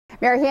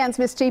Mary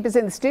tott-ms-cheap is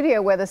in the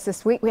studio with us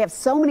this week. We have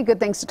so many good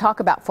things to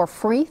talk about for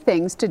free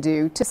things to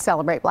do to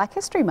celebrate Black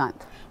History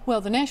Month. Well,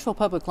 the Nashville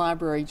Public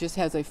Library just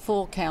has a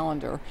full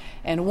calendar,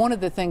 and one of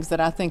the things that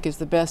I think is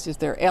the best is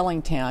their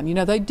Ellingtown. You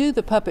know, they do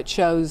the puppet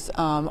shows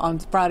on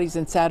Fridays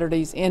and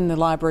Saturdays in the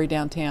library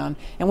downtown,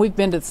 and we've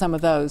been to some of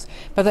those.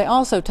 But they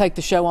also take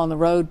the show on the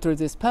road through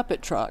this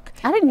puppet truck.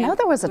 I didn't know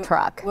there was a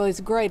truck. Well,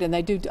 it's great, and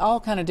they do all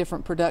kind of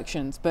different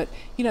productions. But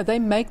you know, they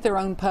make their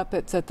own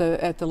puppets at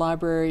the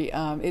library.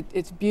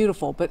 It's beautiful.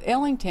 But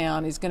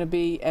Ellingtown is going to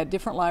be at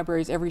different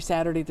libraries every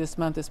Saturday this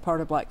month as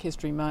part of Black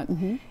History Month,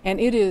 and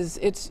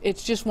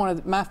it's just one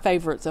of my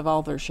favorites of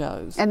all their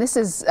shows. And this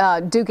is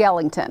Duke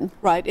Ellington,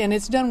 right? And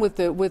it's done with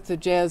the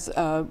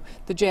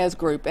jazz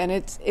group, and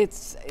it's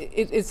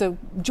a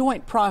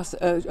joint project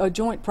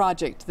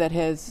that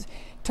has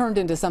turned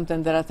into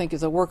something that I think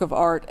is a work of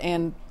art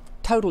and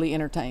totally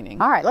entertaining.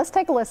 All right, let's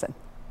take a listen.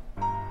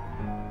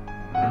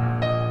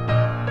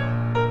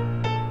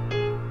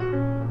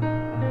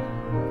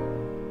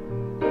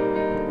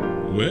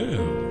 Well,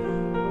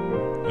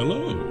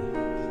 hello.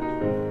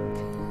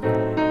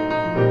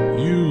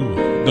 You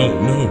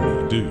don't know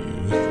me, do you?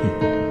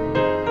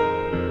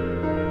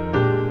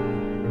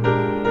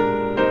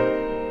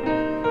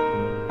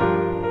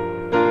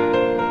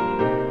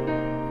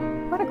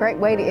 What a great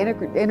way to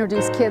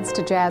introduce kids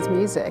to jazz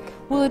music.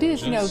 Well, it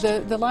is. You know,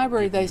 the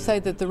library, they say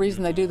that the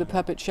reason they do the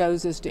puppet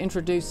shows is to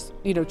introduce,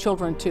 you know,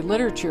 children to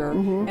literature,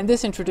 and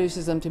this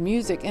introduces them to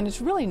music, and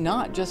it's really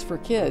not just for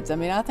kids. I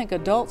mean, I think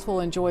adults will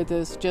enjoy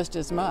this just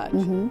as much.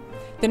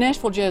 The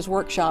Nashville Jazz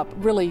Workshop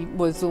really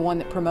was the one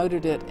that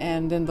promoted it,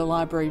 and then the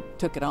library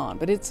took it on,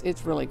 but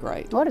it's really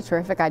great. What a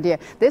terrific idea.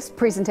 This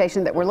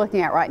presentation that we're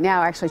looking at right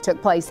now actually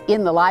took place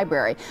in the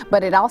library,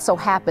 but it also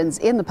happens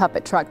in the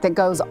puppet truck that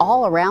goes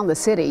all around the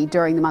city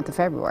during the month of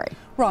February.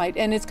 Right,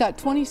 and it's got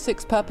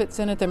 26 puppets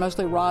in it. They're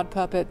mostly rod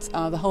puppets.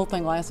 The whole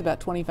thing lasts about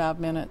 25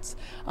 minutes.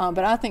 But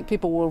I think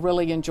people will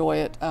really enjoy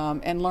it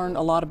and learn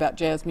a lot about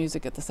jazz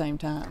music at the same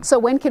time. So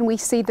when can we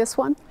see this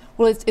one?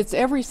 Well, it's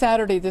every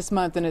Saturday this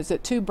month, and it's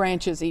at 2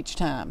 branches each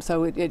time.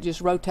 So it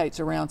just rotates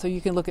around. So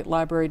you can look at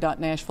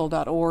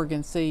library.nashville.org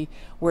and see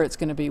where it's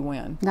going to be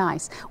when.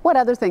 Nice. What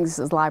other things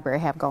does the library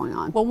have going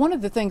on? Well, one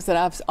of the things that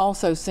I've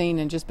also seen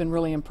and just been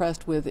really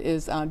impressed with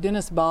is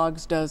Dennis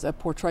Boggs does a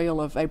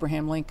portrayal of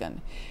Abraham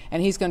Lincoln.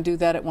 And he's going to do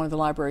that at one of the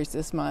libraries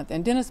this month.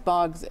 And Dennis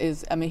Boggs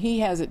is, I mean, he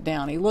has it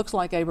down. He looks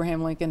like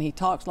Abraham Lincoln, he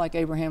talks like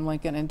Abraham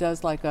Lincoln, and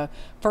does like a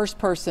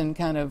first-person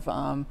kind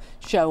of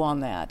show on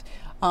that.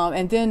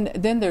 And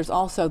then there's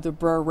also the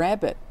Brer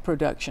Rabbit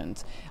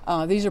productions.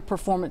 These are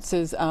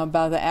performances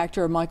by the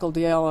actor Michael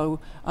Diallo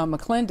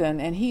McClendon,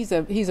 and he's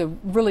a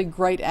really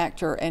great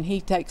actor, and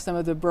he takes some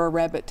of the Brer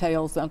Rabbit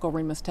tales, the Uncle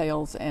Remus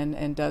tales,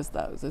 and does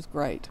those. It's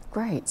great.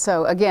 Great.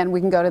 So again, we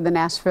can go to the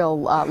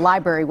Nashville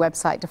Library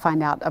website to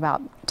find out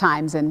about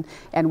times and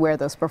where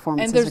those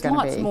performances are going to be. And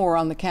there's lots more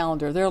on the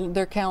calendar.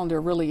 Their calendar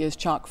really is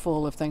chock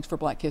full of things for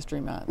Black History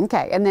Month.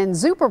 Okay, and then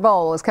Super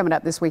Bowl is coming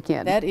up this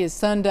weekend. That is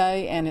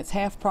Sunday, and it's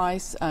half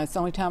price. It's the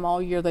only time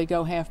all year they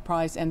go half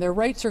price, and their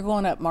rates are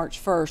going up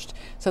March 1st,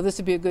 so this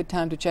would be a good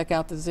time to check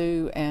out the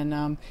zoo.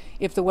 And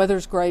if the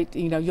weather's great,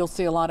 you know, you'll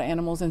see a lot of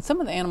animals, and some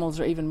of the animals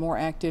are even more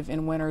active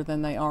in winter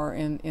than they are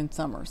in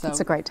summer. So it's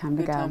a great time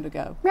to go. Good time to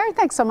go. Mary,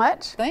 thanks so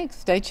much. Thanks.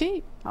 Stay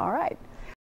cheap. All right.